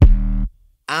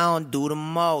I don't do the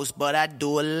most, but I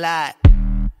do a lot.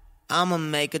 I'ma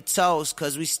make a toast,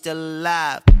 cause we still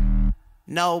alive.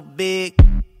 No big,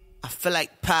 I feel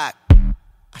like Pac.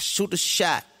 I shoot a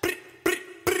shot.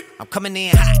 I'm coming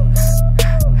in hot.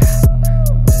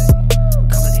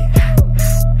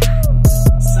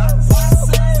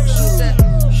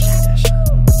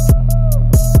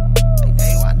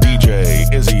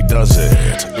 DJ Izzy does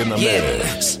it in the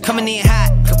mix. Coming in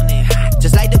hot.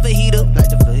 Just like the fajita.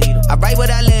 I write what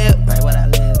I live.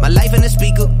 My life in the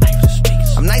speaker.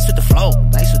 I'm nice with the flow.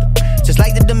 Just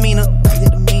like the demeanor.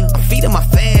 I'm feeding my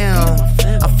fam.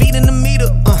 I'm feeding the meter.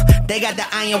 They got the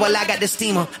iron while I got the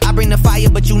steamer. I bring the fire,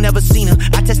 but you never seen her.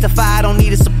 I testify, I don't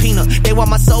need a subpoena. They want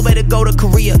my soul, better go to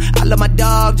Korea. I love my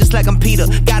dog just like I'm Peter.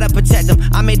 Gotta protect him.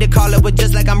 I made the call up, but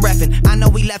just like I'm reffing. I know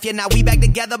we left, yeah, now we back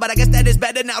together, but I guess that is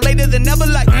better now. Later than never,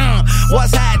 like,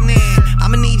 what's happening?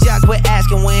 I'ma need y'all quit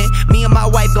asking when. Me and my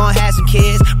wife gon' have some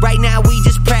kids. Right now, we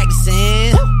just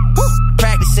practicing.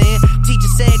 Teacher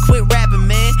said quit rapping,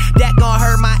 man. That gon'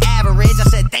 hurt my average. I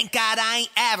said thank God I ain't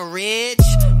average.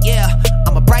 Yeah,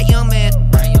 I'm a bright young man.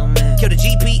 Kill the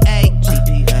GPA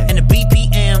and the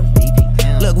BPM.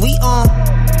 Look, we on.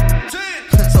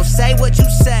 So say what you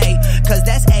say, cause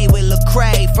that's A with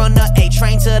Lecrae. From the A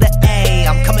train to the A,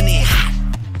 I'm coming in hot.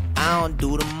 I don't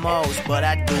do the most, but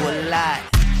I do a lot.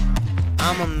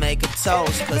 I'ma make a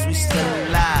toast, cause we still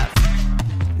alive.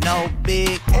 No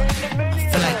big, I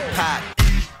feel like Pac.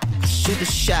 Shoot a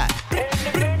shot.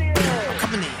 I'm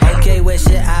coming in. Okay, where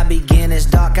should I begin? It's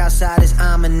dark outside, it's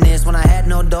ominous. When I had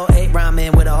no dough, ate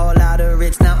ramen with a whole lot of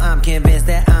rich. Now I'm convinced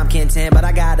that I'm content, but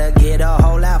I gotta get a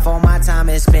whole lot for my time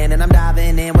is spent. And I'm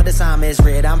diving in with the psalmist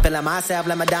read. I'm feeling myself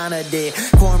like Madonna did.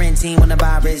 Quarantine when the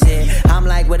virus hit. I'm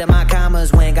like, where did my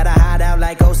commas went? Gotta hide out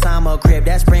like Osama crib.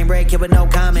 That spring break here with no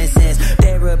common sense.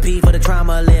 Therapy for the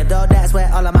trauma lived. Oh, that's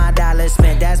where all of my dollars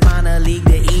spent. That's minor league,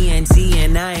 the ENT,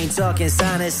 and I ain't talking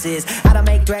sinuses. I don't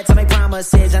make threats, I make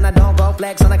promises, and I don't go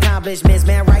flex on accomplishments.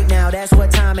 Man, right now, that's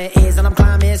what time it is. And I'm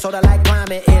climbing, sorta like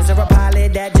climate is. Or a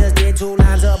pilot that just did 2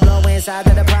 lines of blow inside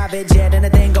of the private jet. And the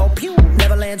thing go pew.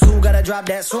 Neverland 2, gotta drop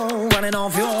that soon. Running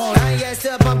on fuel. I ain't gassed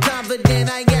up, I'm confident.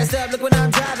 I ain't gassed up, look when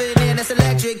I'm driving in. That's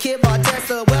electric, kid bar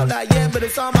Tesla. Well, not yet, but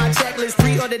it's on my checklist.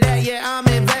 Pre-order that, yeah, I'm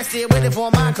invested. Waiting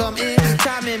for mine come in.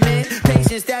 Timing, man.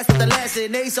 Patience, that's what the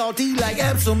lesson. They salty like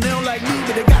Epsom, mill like me.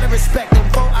 But I gotta respect them.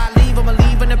 Before I leave, I'ma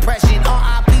leave an impression.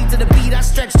 R.I.P. to the beat, I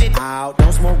stretched it out.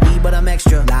 Don't smoke weed, but I'm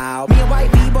extra loud. Me and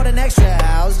White B bought an extra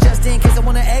house, just in case I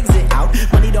wanna exit out.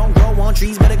 Money don't grow on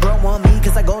trees, but it grow on me,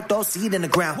 cause I go throw seed in the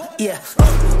ground. Yeah.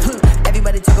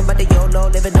 Everybody talking about the YOLO,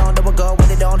 living on the go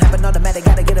when it don't happen automatic.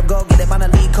 Gotta get up, go get it on a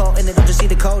lead code, and it don't just see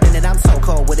the code in it. I'm so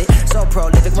cold with it, so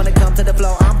prolific when it comes to the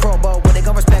flow. I'm pro bowl with it,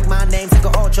 gon' respect my name, take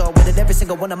a ultra with it. Every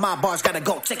single one of my bars gotta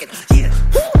go, check it. Yeah,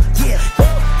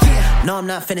 yeah. No, I'm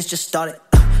not finished, just started.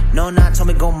 No, not told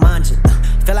me go mind it.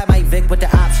 Feel like Mike Vick with the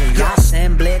option. Y'all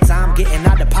send blitz, I'm getting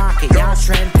out the pocket. Y'all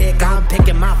trend pick, I'm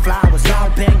picking my flowers. Y'all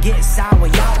been getting sour,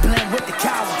 y'all blend with the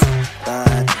cowards.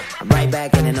 But I'm right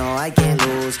back in it, no, I can't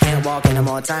lose. Can't walk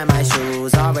anymore, tie my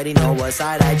shoes. Already know what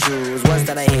side I choose. What's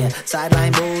that I hear?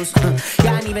 Sideline booze.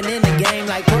 Y'all ain't even in the game,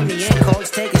 like put me in,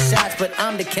 coach, taking shots. But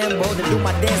I'm the Kimbo to do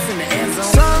my dance in the end zone.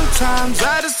 Sometimes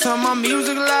I just turn my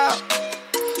music loud.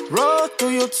 Roll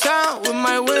through your town with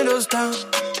my windows down.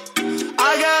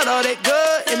 I got all that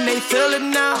good and they feel it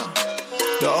now.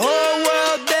 The whole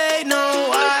world, they know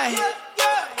why.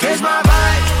 Catch my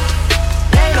vibe,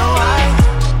 they know why.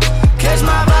 Catch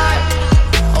my vibe,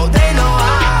 oh they know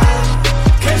why.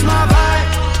 Catch my vibe,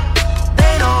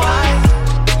 they know why.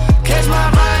 Catch my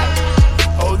vibe,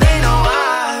 oh they know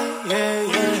why. Yeah,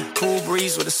 yeah. Cool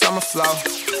breeze with a summer flow.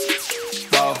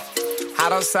 Whoa,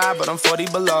 hot outside but I'm 40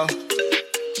 below.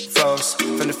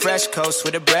 From the fresh coast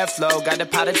with a breath flow. Got the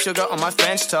powdered sugar on my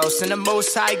French toast. And the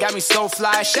most high got me so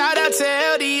fly. Shout out to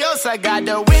LDOs. I got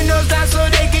the windows down so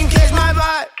they can catch my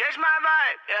vibe. Catch my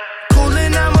vibe, yeah.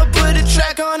 Coolin', I'ma put a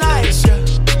track on ice, yeah.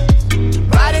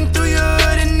 Riding through your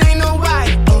hood and ain't no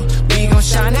white. Oh, we gon'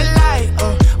 shine a light.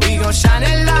 Oh, we gon' shine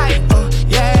a light. Oh,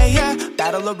 yeah, yeah.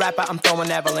 Battle a rapper, I'm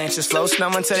throwing avalanches. Slow snow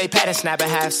until they pat and snap in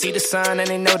half. See the sun and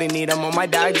they know they need them. On my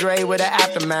Dr. Dre with an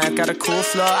aftermath. Got a cool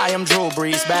flow, I am Drew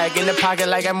Brees. Bag in the pocket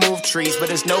like I move trees. But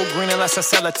there's no green unless I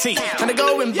sell a tea. Gonna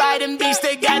go and buy them beats,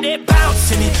 they got that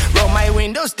bounce in it. Roll my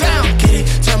windows down, get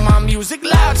it. Turn my music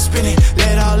loud, spin it.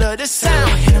 Let all of the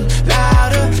sound hit them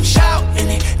louder. Shout in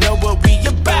it, know what we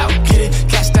about. Get it,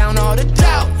 cast down all the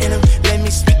doubt in them. Let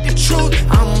me speak the truth,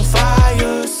 I'm on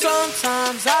fire.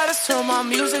 Sometimes I just turn my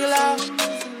music loud.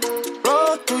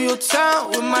 Roll through your town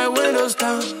with my windows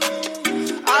down.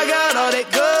 I got all that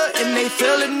good and they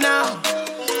feel it now.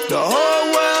 The whole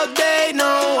world, they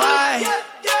know why.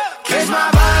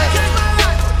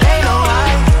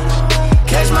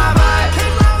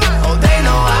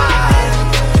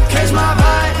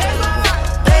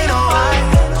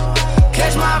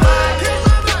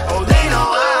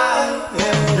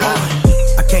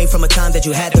 time that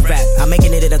you had to rap. I'm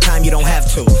making it at a time you don't have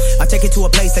to. I take it to a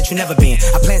place that you never been.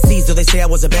 I plant seeds though they say I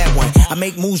was a bad one. I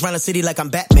make moves around the city like I'm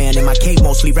Batman. In my cave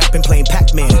mostly rapping, playing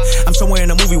Pac-Man. I'm somewhere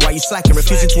in a movie while you slacking,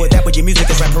 refusing to adapt with your music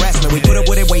is rap harassment. We put up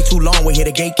with it way too long, we're here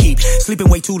to gatekeep. Sleeping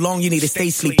way too long, you need to stay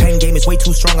sleep. Pen game is way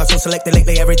too strong, I'm so selected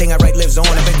lately. Everything I write lives on,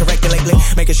 I've been corrected lately.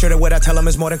 Making sure that what I tell them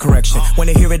is more than correction. When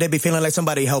they hear it, they be feeling like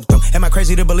somebody helped them. Am I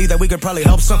crazy to believe that we could probably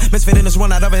help some? Misfitting is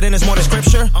one out of it and it's more than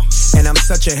scripture. And I'm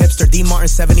such a hipster, D. Martin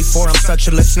 74, I'm such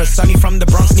a listener. Sunny from the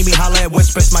Bronx, need me holla at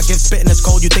whispers. My gift spitting is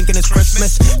cold, you thinking it's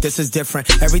Christmas? This is different,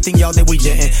 everything y'all did we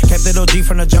didn't. Kept it OG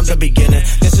from the jump to beginning.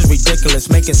 This is ridiculous,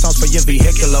 making songs for your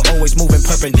vehicular. Always moving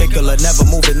perpendicular, never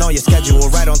moving on your schedule.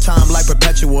 Right on time like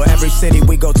perpetual. Every city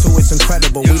we go to, it's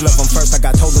incredible. We love them first, like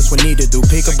I told us we need to do.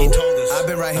 Peekaboo. I've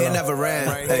been right here, never ran.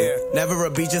 Ay, never a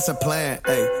beat, just a plan.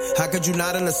 Ay, how could you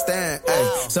not understand?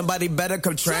 Ay, somebody better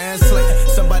come translate.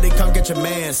 Somebody come get your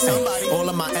mans. Ay, all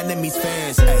of my enemies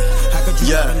fans. Ay, how could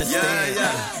you not understand?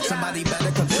 Ay, somebody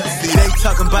better come translate. See, they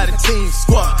talking about a team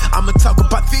squad. I'ma talk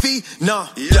about the no.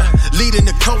 Leading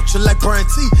the culture like Brian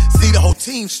T. See the whole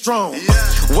team strong.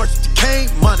 Work the Kane,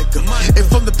 Monica. And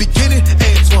from the beginning,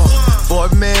 Antoine. For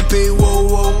a man, big whoa,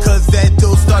 whoa, cause that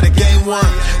dude started game one.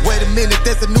 Wait a minute,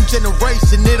 there's a new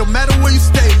generation. It don't matter where you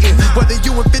stay in. Whether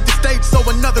you in 50 states or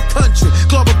another country.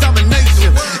 Global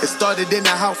domination. It started in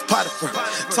the house, Potiphar.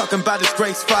 Talking about his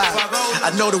grace 5.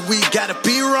 I know that we gotta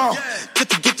be wrong.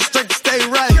 Just to get the strength to stay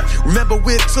right. Remember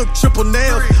we took triple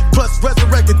nails. Plus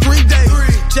resurrected 3 days.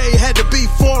 Jay had to be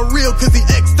for real cause he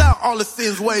X'd out all of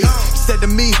sin's ways. He said to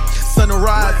me, son,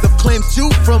 arise, I've cleansed you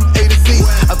from A to Z.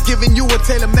 I've given you a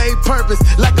tailor-made purpose,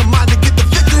 like a mind to get the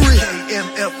victory.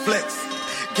 KMF Flex,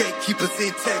 gatekeepers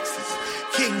in Texas.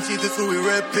 King Jesus who we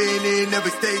reppin' in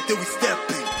every state that we step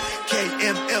in.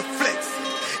 KMF Flex,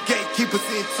 gatekeepers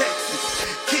in Texas.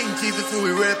 King Jesus who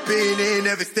we reppin' in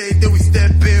every state that we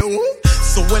step in. Woo.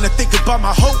 So when I think about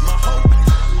my hope,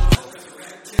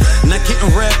 not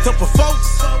getting wrapped up with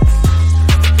folks,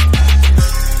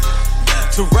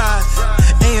 to rise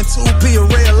and to be a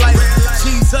ray of light.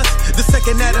 Jesus, the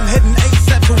second Adam heading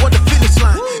ASAP toward the finish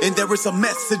line. And there is a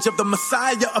message of the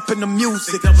Messiah up in the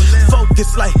music.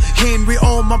 Focus like Henry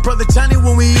on my brother Johnny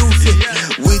when we use it.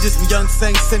 We just some young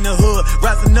saints in the hood,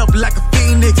 rising up like a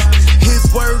phoenix. His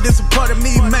word is a part of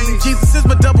me, man. Jesus is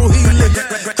my double helix.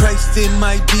 Christ in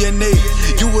my DNA.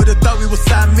 You would've thought we were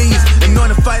Siamese.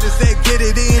 Anointed fighters that get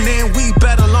it in and we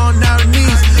battle on our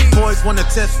knees. Boys wanna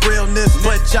test realness,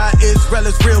 but Jah Israel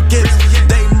is real gifts.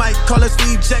 They might call us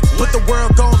rejects, but the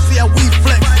world gon' see how we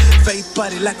flex. Faith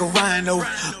body like a rhino,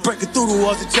 breaking through the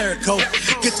walls of Jericho.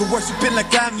 Get to worshiping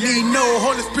like I need no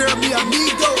Holy Spirit, me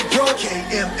amigo, bro.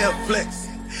 KMF Flex,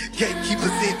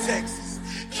 gatekeepers in Texas.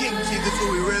 King Jesus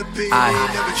who we reppin'.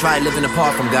 I tried living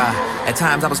apart from God. At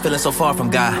times I was feeling so far from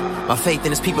God. My faith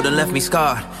in his people done left me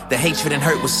scarred. The hatred and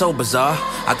hurt was so bizarre.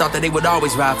 I thought that they would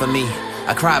always ride for me.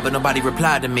 I cried but nobody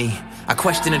replied to me. I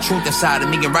questioned the truth inside of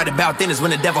me, and right about then is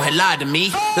when the devil had lied to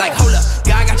me. Like, hold up,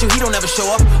 God got you, he don't ever show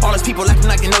up. All his people acting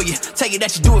like they know you. Tell you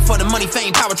that you do it for the money,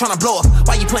 fame, power, trying to blow up.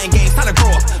 Why you playing games, time to grow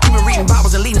up? You been reading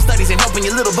Bibles and leading studies and helping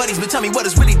your little buddies, but tell me what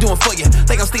it's really doing for you.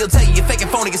 Think I'll still tell you, you're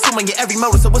faking phony, assuming your every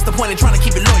motive, so what's the point in trying to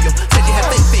keep it loyal? Said you have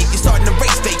faith, you're starting to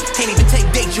race fake. Can't even take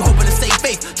dates, you hoping to save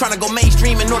faith. Trying to go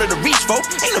mainstream in order to reach folk.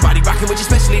 Ain't nobody rocking with you,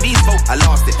 especially these folk. I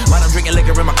lost it, while I'm drinking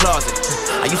liquor in my closet.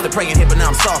 I used to pray and hit, but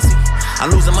now I'm saucy. I'm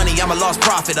losing money, I'm a lost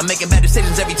prophet. I'm making bad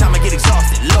decisions every time I get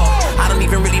exhausted. Lord, I don't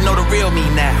even really know the real me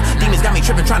now. Demons got me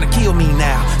tripping, trying to kill me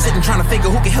now. Sitting trying to figure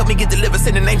who can help me get delivered.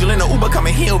 Send an angel in an Uber, come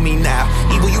and heal me now.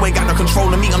 Evil, you ain't got no control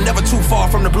of me. I'm never too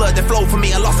far from the blood that flowed for me.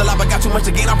 I lost a lot, but got too much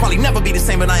to gain. I'll probably never be the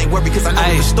same, but I ain't worried because I know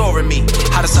you're restoring me.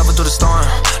 How to suffer through the storm,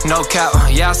 no cap.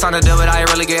 Yeah, I signed a deal, but I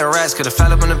ain't really getting rest. Could've fell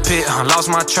up in the pit, lost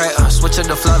my track. Switch to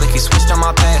the flood, like he switched on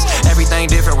my past. Everything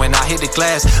different when I hit the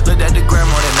glass. Looked at the gram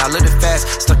more than I looked it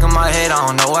fast. Stuck in my head, I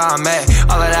don't know where I'm at.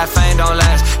 All of that fame don't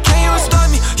last. Can you restore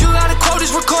me? You got a quote,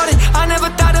 it's recorded. I never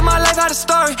thought in my life I had a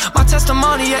story. My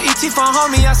testimony, yeah, E.T. from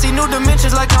homie. I see new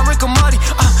dimensions like I'm Rick and Morty.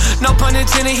 No pun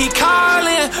intended, he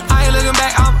calling. I ain't looking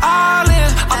back, I'm all in.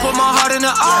 I put my heart in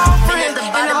the offering.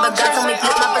 And I'm God told me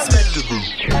flip my perspective.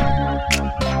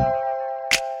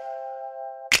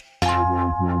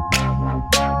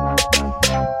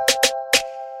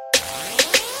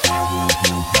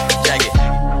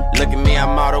 Look at me,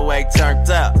 I'm all the way turned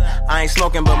up. I ain't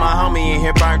smoking, but my homie in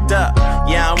here burnt up.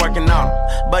 Yeah, I'm working on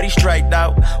him, but he straight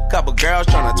though. Couple girls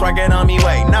tryna twerk it on me,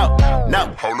 wait, no.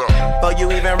 Hold up. Before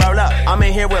you even roll up. I'm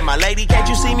in here with my lady, can't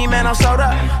you see me, man, I'm sold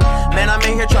up. Man, I'm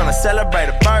in here trying to celebrate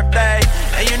a birthday.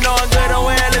 And you know I'm good and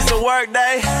well, it's a work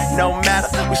day. No matter,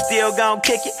 we still gon'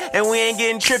 kick it. And we ain't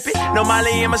getting trippy. No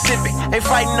Molly in Pacific. Ain't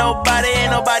fighting nobody,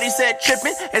 ain't nobody said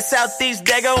tripping. And Southeast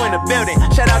Dago in the building.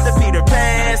 Shout out to Peter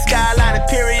Pan, Skyline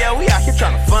Imperial. We out here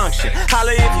trying to function.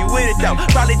 Holla if you with it though.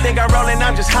 Probably think I'm rolling,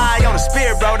 I'm just high on the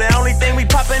spirit, bro. The only thing we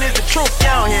poppin' is the truth.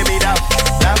 You don't hear me though.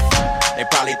 No. They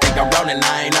probably think I'm rolling,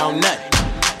 I ain't on nothing.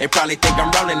 They probably think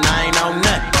I'm rolling, I ain't on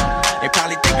nothing. They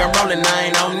probably think I'm rolling, I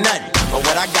ain't on nothing. But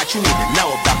what I got you need to know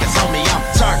about, cause homie, I'm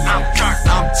turned. I'm turned.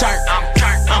 I'm turned.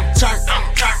 I'm turned.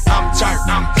 I'm turned. I'm turned.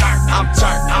 I'm turned. I'm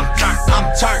turned. I'm turned. I'm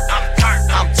turned. I'm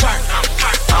turned. I'm turned.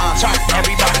 I'm turned.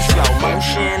 Everybody slow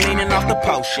motion, leaning off the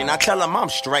potion. I tell them I'm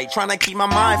straight, trying to keep my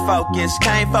mind focused.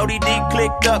 Came 40 deep,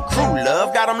 clicked up, crew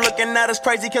love. Got them looking at us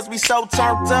crazy cause we so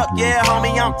turned up. Yeah,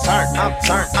 homie, I'm turned. I'm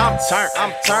turned. I'm turned.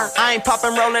 I'm turned. I ain't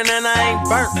popping, rolling, and I ain't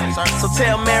burnt. So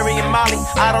tell Mary and Molly,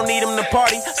 I don't need them to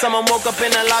party. Someone woke up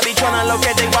in the lobby trying to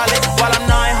locate their wallet. While I'm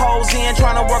 9 holes in,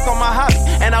 trying to work on my hobby.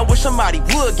 And I wish somebody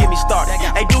would get me started.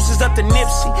 Hey, deuces up to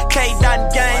Nipsey, K-Dot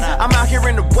and Gang. I'm out here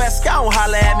in the West, don't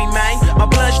holla at me, man. My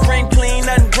bloodstream clean,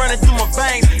 nothing running through my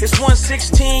veins. It's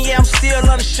 116, yeah, I'm still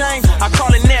unashamed. I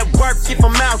call it network if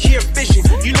I'm out here fishing.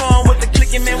 You know I'm with the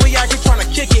clicking, man, we out here trying to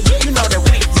kick it. You know that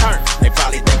we turn. They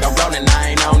probably think I'm rolling,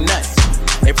 I ain't on nothing.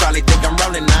 They probably think I'm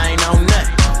rolling, I ain't on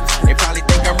nothing. They probably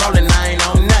think I'm rolling, I ain't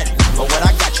on nothing. But what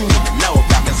I got you need to know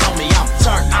about, cause homie, I'm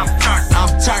turned. I'm turned.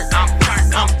 I'm turned. I'm turned.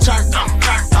 I'm turned.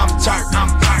 I'm turned. I'm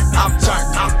turned. I'm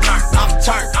turned. I'm turned. I'm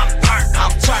turned. I'm turned.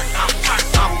 I'm turned. I'm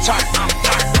turned. I'm turned. I'm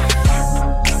turned.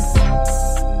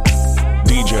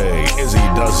 DJ Izzy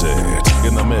does it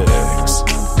in the mix.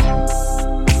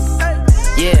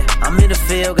 Yeah, I'm in the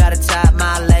field, gotta tie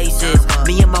my laces.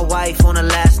 Me and my wife on a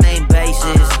last name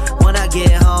basis. When I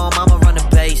get home, I'ma run the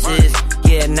bases.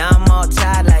 Yeah, now I'm all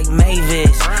tied like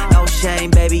Mavis. No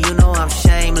shame, baby, you know I'm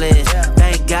shameless.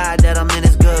 Thank God that I'm in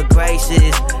his good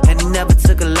graces. And he never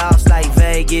took a loss like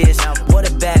Vegas. What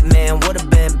a Batman, would've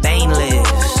been baneless.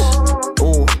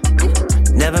 Ooh,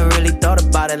 never really thought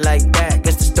about it like that.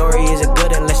 Guess the story isn't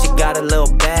good unless you got a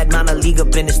little bad. Mount a league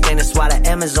up in the stand, that's why the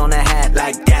M's on the hat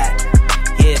like that.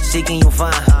 Yeah, seeking you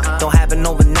find. Don't happen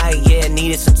overnight, yeah,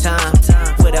 needed some time.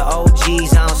 With the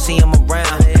OGs, I don't see them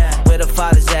around. Where the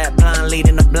fathers at, blind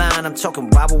leading the blind. I'm talking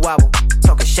wobble wobble,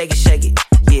 talking shake it, shake it.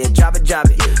 Yeah, drop it,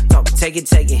 talking take it,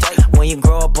 take it. When you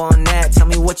grow up on that, tell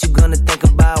me what you gonna think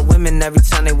about women every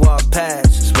time they walk past.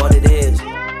 It's what it is.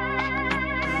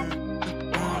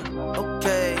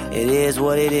 Okay, it is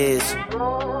what it is.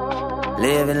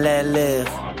 Live and let live.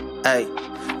 Ay,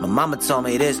 my mama told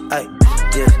me this. Ay,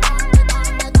 yeah.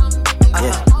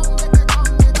 Yeah.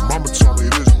 Mama told me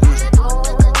this.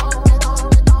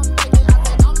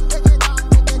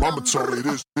 Mama told me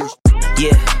this.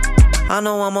 Yeah, I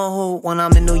know I'm a hoot when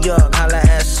I'm in New York. Holla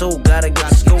at Sue, gotta get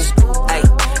the scoop. Ay,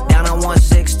 down on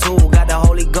 162, got the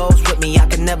Holy Ghost with me. I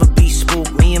can never be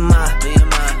spooked. Me and my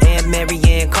Aunt Mary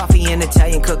Ann, coffee and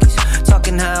Italian cookies.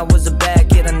 Talking how I was a bad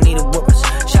kid, I needed whoopers.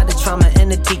 Shot the trauma in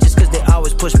the teachers, cause they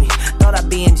always push me. Thought I'd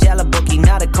be in jail a bookie,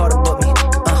 now they caught a book me.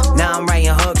 Now I'm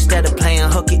writing hooks instead of playing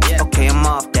hooky. Okay, I'm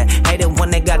off that. Hate it when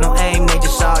they got no aim, they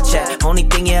just all chat. Only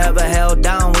thing you ever held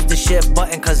down was the shift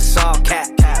button, cause it's all cap.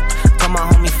 Tell my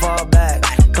homie fall back.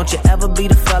 Don't you ever be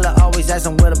the fella always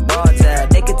asking where the bar's at.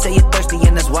 They could tell you thirsty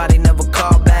and that's why they never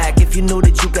call back. If you knew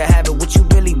that you could have it, would you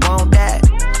really want that?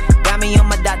 Got me on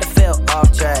my Dr. Phil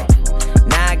off track.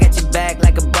 Now I got your back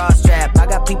like a bra strap. I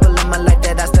got people in my life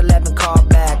that I still haven't called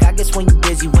back. I guess when you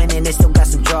busy winning, they still got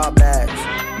some drawbacks.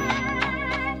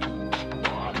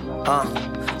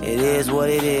 It is what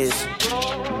it is.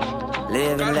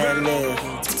 Live and let live.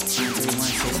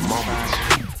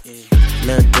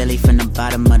 Lil Dilly from the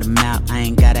bottom of the map. I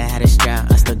ain't gotta have a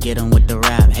strap, I still get him with the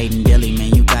rap. Hating Dilly,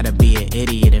 man, you gotta be an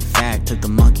idiot. In fact, took the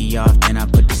monkey off, then I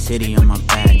put the city on my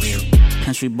back.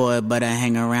 Country boy, but I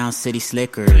hang around city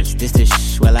slickers. This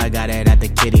the well, I got it at the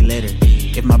kitty litter.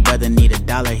 If my brother need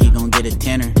 $1, he gon' get a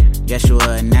tenner.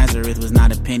 Yeshua of Nazareth was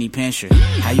not a penny pincher.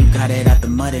 How you got it out the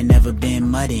mud and never been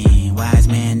mudding? Wise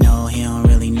man know he don't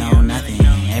really know nothing.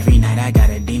 Every night I got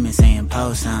a demon saying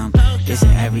post some. This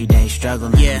an everyday struggle,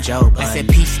 man. Yeah, joke, I said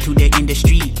peace to the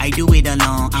industry. I do it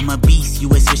alone. I'm a beast. You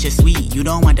a swisher sweet. You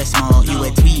don't want the smoke. You a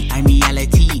tweet. I'm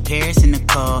reality. Paris in the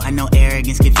cold. I know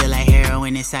arrogance can feel like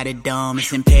heroin inside a dome.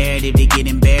 It's imperative to get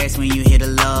embarrassed when you hit a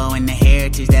low. And the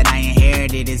heritage that I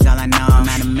inherited is all I know. I'm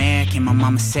not American. My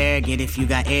mama's surrogate. If you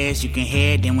got heirs, you can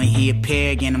hear it. Then when he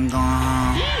appear again, I'm going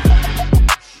home.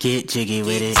 Get jiggy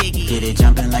with it. Get it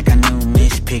jumping like I knew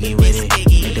Miss P. piggy with it.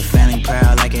 Make the family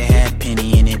proud like it had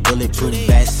penny in it. Bulletproof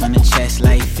vest on the chest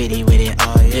like 50 with it.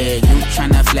 Oh yeah, you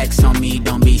tryna flex on me,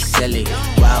 don't be silly.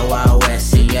 Wild Wild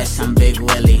West, and yes, I'm Big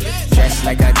Willie. Dressed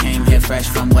like I came here fresh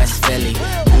from West Philly.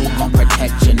 Who gon'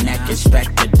 protect your neck,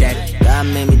 respect the deck? God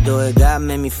made me do it, God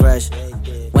made me fresh.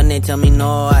 When they tell me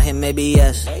no, I hit maybe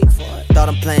yes. Thought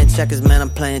I'm playing checkers, man, I'm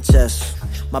playing chess.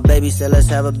 My baby said let's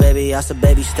have a baby, I said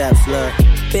baby steps, look.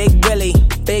 Big Willie,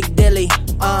 Big Dilly,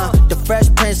 the Fresh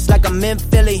Prince like I'm in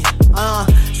Philly,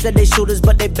 said they shooters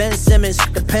but they Ben Simmons,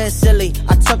 the pen silly,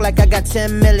 I talk like I got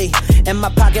 10 milli, in my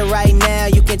pocket right now,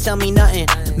 you can't tell me nothing,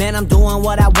 man I'm doing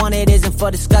what I want, it isn't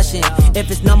for discussion, if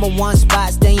it's number one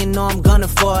spots then you know I'm gunning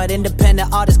for it,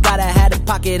 independent artist gotta have a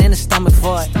pocket and a stomach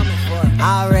for it,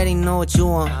 I already know what you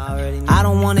want, I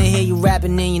don't wanna hear you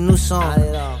rapping in your new song,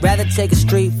 rather take a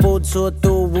street food tour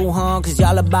through Wuhan, cause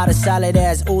y'all about as solid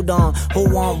as udon. Who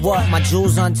want what? My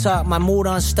jewels untucked, my mood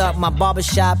unstuck, my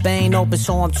barbershop ain't open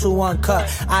so I'm too uncut.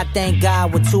 I thank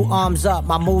God with 2 arms up,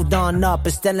 my move done up,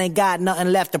 but still ain't got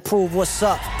nothing left to prove what's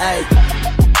up. Ay.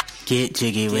 Get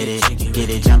jiggy with it, get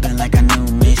it jumping like I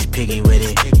knew Miss Piggy with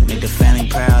it. Make the family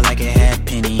proud like it had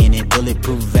penny in it.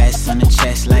 Bulletproof vest on the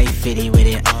chest like 50 with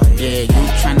it. Oh yeah, you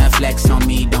tryna flex on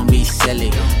me, don't be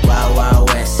silly. Wild Wild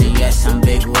West, and yes, I'm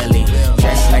Big Willie.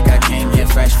 Dressed like I came here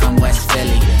fresh from West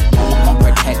Philly. Who gon'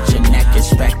 protect your neck,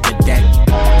 respect the deck?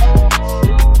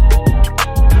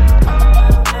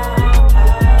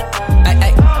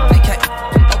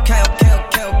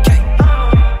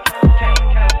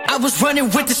 I was running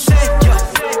with the set, yeah.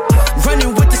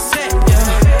 Running with the set,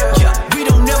 yeah. Yeah. We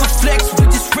don't never flex, we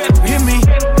just rep, hear me?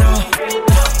 No.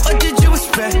 What did you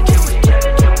expect?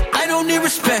 I don't need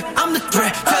respect, I'm the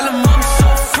threat. Tell them I'm so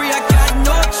free, I got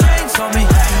no chains on me.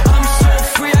 I'm so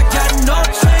free, I got no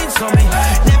chains on me.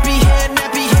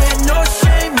 Nappy head, no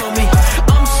shame on me.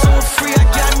 I'm so free, I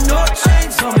got no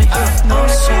chains on me. I'm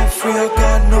so free, I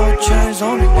got no chains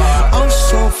on me. I'm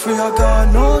so free, I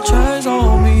got no chains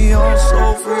on me. I'm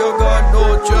so free, I got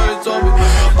no chains on me.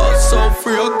 I'm so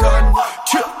free, I got no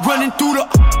chip running through the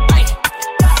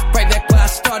right back where I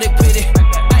started with it.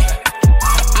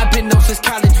 I've been known since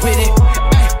college with it.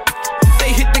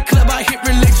 They hit the club, I hit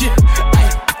religion.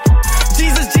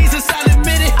 Jesus, I'll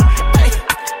admit it.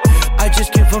 I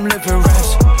just give them living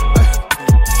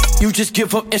raps. You just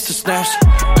give them Insta snaps.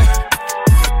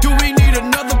 Do we need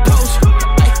another post?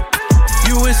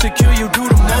 You insecure, you do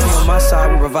the most. On my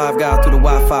side, we revive God through the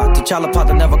Wi-Fi. T'Challa Pop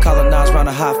to never colonize, round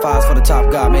the high fives for the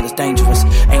top God made us dangerous.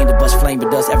 Ain't the bus flame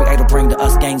but dust, every idol bring to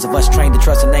us gangs of us. Trained to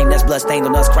trust a name that's blood stained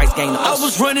on us, Christ gained on us. I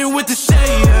was running with the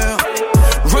say, yeah.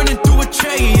 Running through a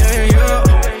chain, yeah.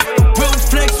 Real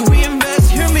flex, we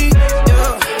invest, hear me,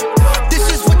 yeah.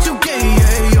 This is what you get,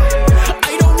 yeah.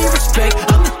 I don't need respect,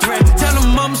 I'm the threat. Tell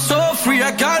them I'm so free,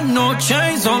 I got no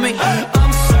chains on me.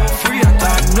 I'm so free, I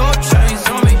got no chains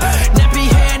on me. Nappy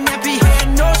head,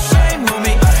 no shame on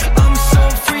me. I'm so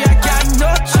free, I got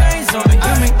no chains on me.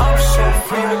 I'm so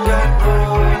free, I got no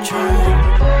chains.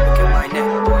 Look at my neck,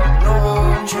 no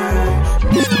chains.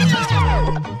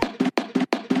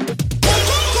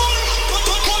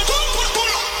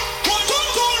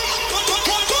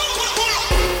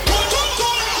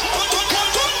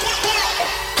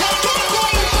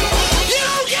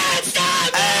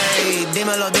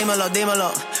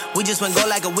 Dímelo. We just went go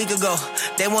like a week ago.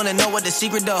 They wanna know what the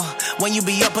secret though. When you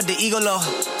be up, put the ego low.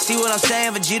 See what I'm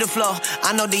saying? Vegeta flow.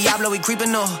 I know Diablo, we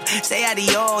creepin' though. Say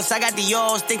adios, I got the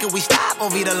yours. Thinking we stop,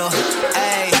 Ovidalo.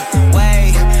 Ayy,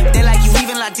 wait. They like you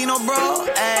even Latino, bro.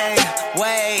 Ayy,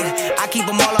 wait. I keep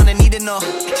them all on the need to know.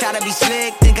 Try to be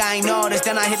slick, think I ain't noticed.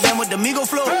 Then I hit them with the Migo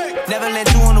flow. Never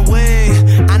let you on the way.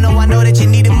 I know that you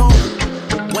need it more.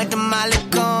 Went to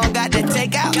Malecon, got that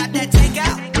takeout.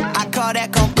 I call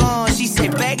that concon, she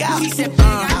said beg out.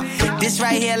 This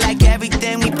right here like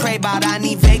everything we pray about. I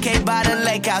need vacate by the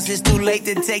lake house. It's too late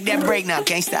to take that break now,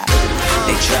 can't stop.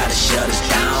 They try to shut us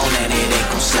down and it ain't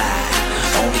gon' slide.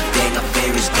 Only thing I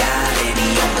fear is God and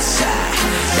he on my side.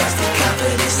 That's the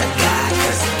confidence I got,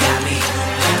 cause he got me.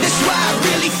 That's why I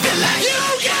really feel like you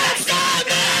can't stop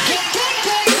me.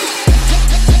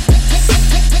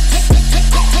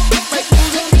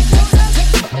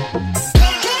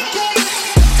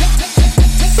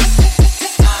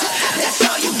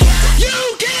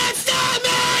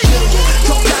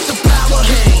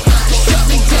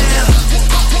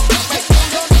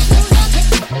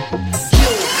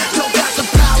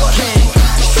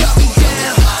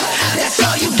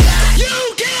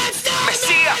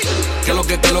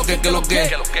 Que lo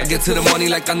que get to the money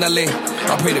like andale.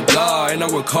 I pray to God and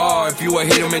I work hard. If you a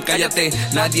hater, man, cállate.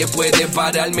 Nadie puede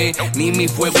pararme, ni mi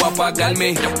fuego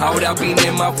apagarme. Ahora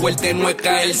vine más fuerte, no es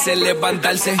caerse,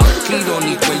 levantarse.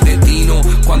 Irónico el destino,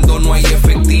 cuando no hay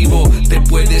efectivo. Te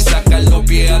puedes sacar los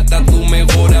pies hasta tu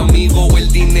mejor amigo.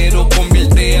 El dinero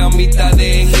convierte a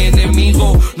amistades en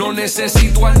enemigos. No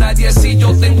necesito a nadie si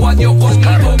yo tengo a Dios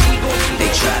conmigo. They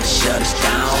try to shut us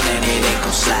down and it ain't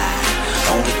gon' slide.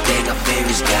 Only thing I fear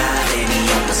is God and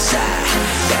he on the side.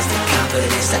 That's the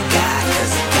confidence I got,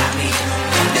 cause he got me.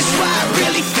 That's why I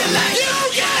really feel like you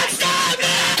can't stop me.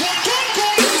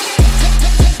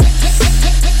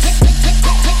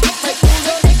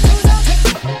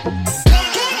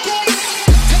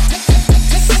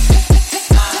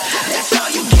 That's all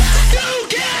you got. You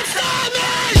can't stop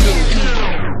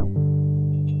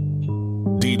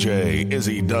me. DJ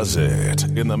Izzy does it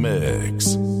in the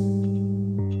mix.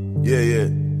 Yeah.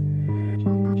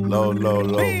 Low.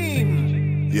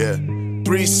 Yeah.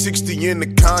 360 in the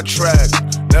contract.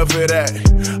 Never that.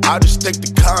 I just take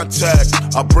the contact.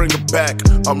 I bring it back.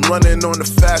 I'm running on the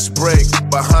fast break.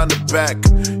 Behind the back.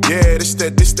 Yeah, this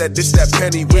that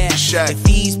penny with the shack. If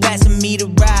he's passing me the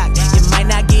rock, you might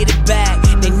not get it back.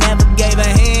 They never gave a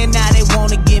hand, now they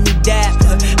wanna give me that.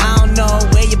 I don't know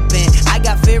where you been. I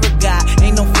got fear of God,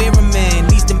 ain't no fear of man.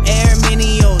 These them air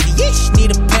minios, yeesh,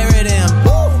 need a pair of them.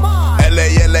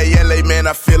 LA, man,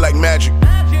 I feel like magic.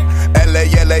 LA,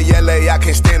 I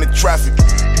can't stand the traffic.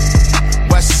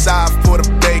 West side for the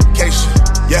vacation.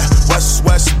 Yeah,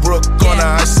 Westbrook on the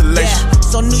isolation. Yeah.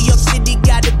 So New York City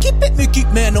gotta keep it Mickey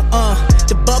Mantle,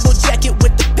 the bubble jacket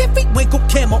with the piffy winkle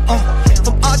camo,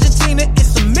 From Argentina,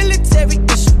 it's a military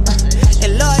issue,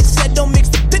 And Lloyd said don't mix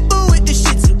the pitbull with the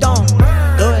shit, so don't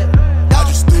do it. I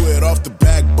just threw it off the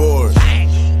backboard.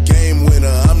 Game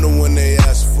winner, I'm the one they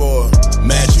asked for.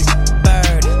 Magic.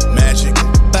 Magic,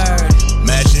 bird,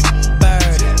 magic,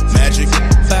 bird, magic,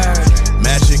 bird,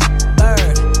 magic,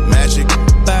 bird, magic,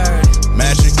 bird,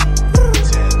 magic,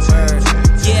 bird.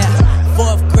 Yeah,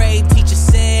 4th grade teacher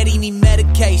said he need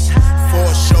medication.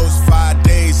 4 shows, 5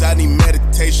 days, I need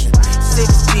meditation.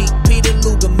 6 deep, Peter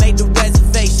Luger made the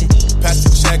reservation. Pass the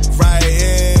check right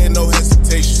in, no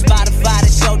hesitation. Spotify to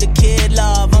show the kid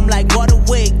love. I'm like, what a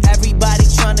week. Everybody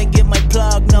trying to get my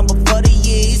plug number for the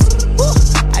years. Woo.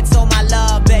 I told my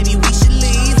love, baby, we should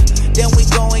leave. Then we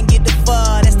go and get the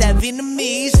fun, that's that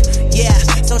Vietnamese. Yeah,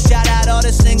 so shout out all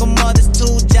the single mothers,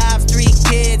 2 jobs, 3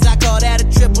 kids. I call that a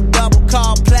triple-double,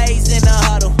 call plays in the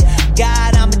huddle.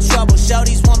 God, I'm in trouble.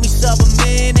 Shorties want me sub 'em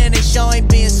in, and they sure ain't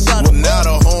being subtle. Well, now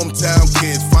the hometown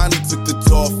kids finally took the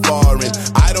tour foreign.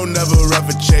 I don't never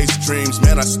ever chase dreams,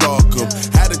 man, I stalk them.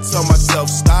 Had to tell myself,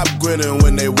 stop grinning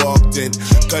when they walked in.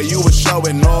 Cause you were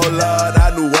showing no love,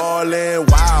 I knew all in.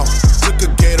 Wow, took a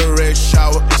Gatorade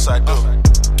shower. Yes, I do.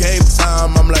 Game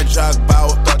time, I'm like Jock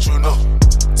Bauer. Thought you know.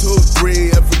 2,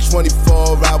 3 every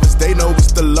 24 hours. They know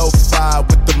it's the low 5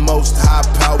 with the most high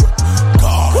power.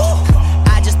 God.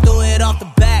 I just threw it off the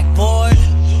backboard.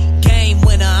 Game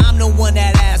winner, I'm the one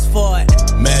that asked for it.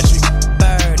 Magic,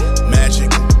 bird,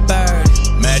 magic, bird,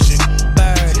 magic,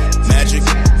 bird, magic,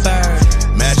 bird,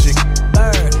 magic,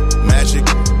 bird, magic,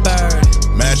 bird,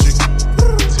 magic.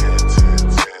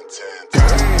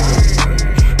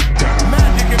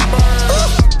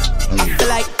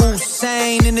 Like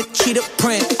Usain in the cheetah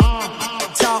print.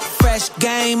 Talk fresh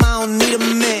game, I don't need a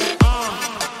minute.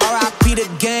 R.I.P. the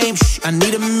game, I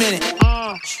need a minute.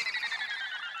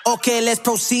 Okay, let's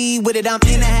proceed with it. I'm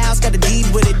in the house, got the deed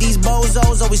with it. These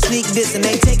bozos always sneak this and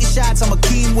they taking shots. I'm a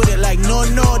keen with it. Like no,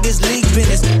 this league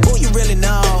business. Who you really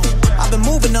know? I've been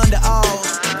moving under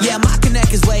O's. Yeah, my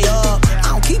connect is way up. I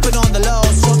don't keep it on the low.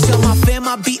 So tell my fam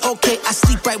I'll be okay. I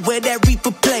sleep right where that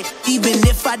Reaper play. Even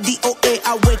if I DOA,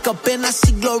 I wake up and I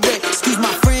see glory. Excuse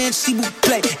my friend, she will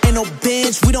play. Ain't no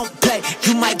bench, we don't play.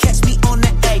 You might catch me on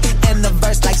the A and the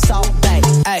verse like Salt Bay.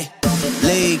 Ay,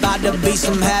 league, about to be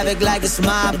some havoc like it's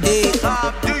Mob Deep.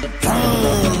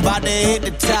 About to hit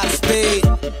the top speed.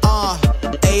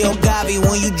 Ayo Gavi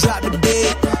when you drop the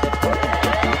beat.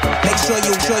 Make sure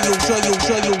you.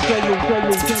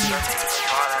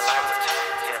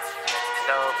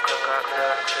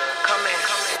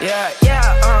 Yeah,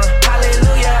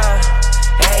 hallelujah,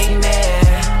 amen.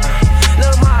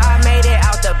 Look, ma, I made it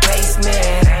out the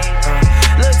basement.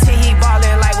 Look, T, he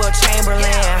ballin' like Will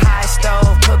Chamberlain. High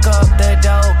stove, cook up the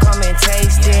dough, come and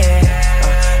taste it.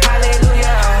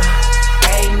 Hallelujah,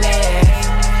 amen.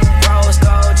 Rose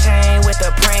gold chain with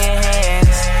the praying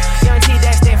hands. Young T,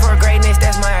 Dexter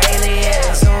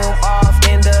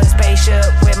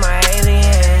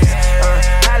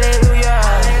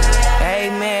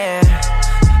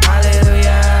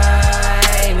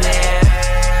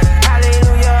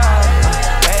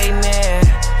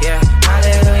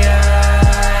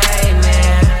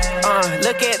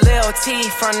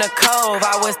from the cove.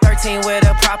 I was 13 with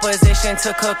a proposition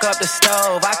to cook up the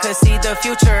stove. I could see the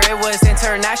future, it was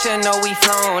international, we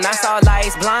flown. I saw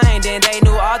lights blind and they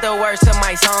knew all the words to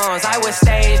my songs. I was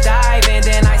stage diving,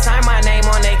 then I signed my name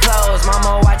on their clothes.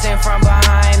 Mama watching from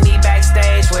behind me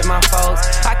backstage with my folks.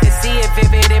 I could see it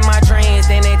vivid in my dreams,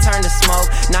 then it turned to smoke.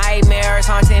 Nightmares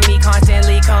haunting me,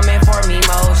 constantly coming for me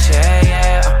most,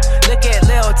 yeah. Look at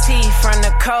Lil T from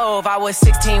the cove. I was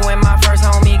 16 when my first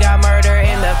homie got murdered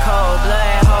in the cold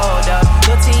blood. Hold up,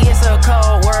 Lil T, it's a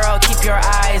cold world, keep your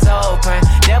eyes open.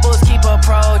 Devils keep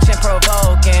approaching,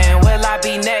 provoking. Will I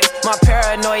be next? My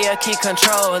paranoia keep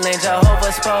controlling.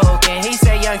 Jehovah spoken. He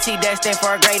said young T destined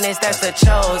for greatness, that's the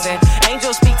chosen.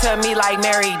 Angels speak to me like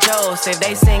Mary Joseph.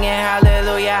 They singing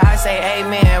hallelujah, I say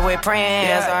amen with praying.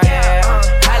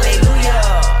 Hallelujah,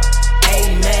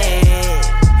 amen.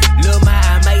 Look,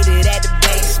 I made it at the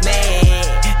basement.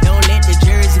 Don't let the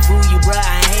jersey fool you, bruh,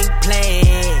 I ain't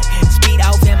playing. Speed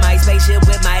off in my spaceship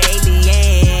with my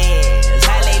aliens.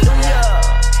 Hallelujah,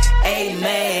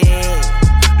 amen.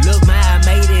 Look, I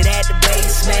made it at the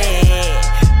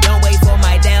basement. Don't wait for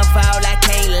my downfall, I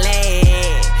can't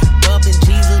land. Bumping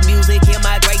Jesus music in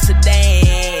my great sedan.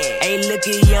 Hey, look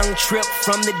at young Trip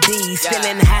from the D. Still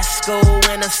in high school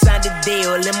when I signed a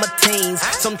deal in my teens.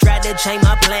 Some tried to change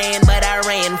my plan, but I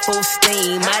ran full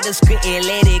steam. I just couldn't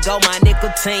let it go, my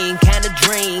nicotine kind of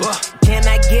dream. Can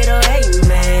I get a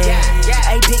amen?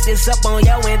 Hey, pick this up on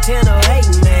your antenna, hey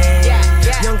man.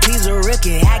 Young T's a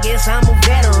rookie, I guess I'm a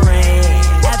veteran.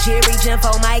 Out here reaching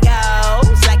for my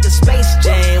goals, like the Space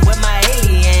Jam with my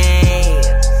aliens.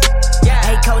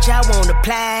 Hey coach, I wanna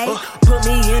play. Put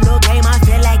me in the game, I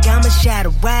feel like I'm a shot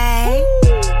away.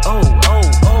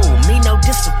 Me no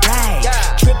disarray.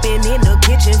 Tripping in the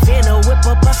kitchen, finna whip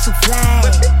up a souffle.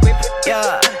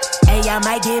 Hey, I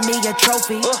might give me a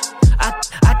trophy.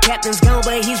 Our captain's gone,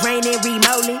 but he's reigning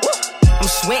remotely. I'm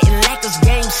sweating like it's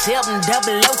game 7,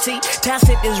 double OT. Pass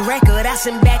it this record, I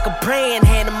send back a praying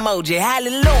hand emoji.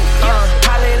 Hallelujah,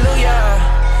 hallelujah,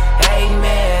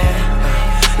 amen.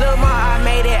 Look, Ma, I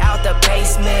made it out the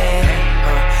basement.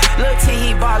 Look, T,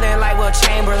 he ballin' like Will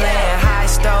Chamberlain. High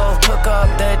stove, cook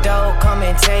up the dough, come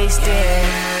and taste it.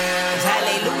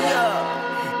 Hallelujah,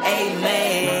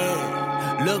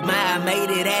 amen. Look, Ma, I made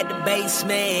it at the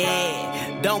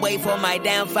basement. Don't wait for my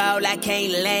downfall, I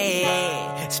can't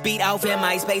land. Speed off in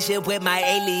my spaceship with my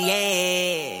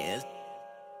aliens.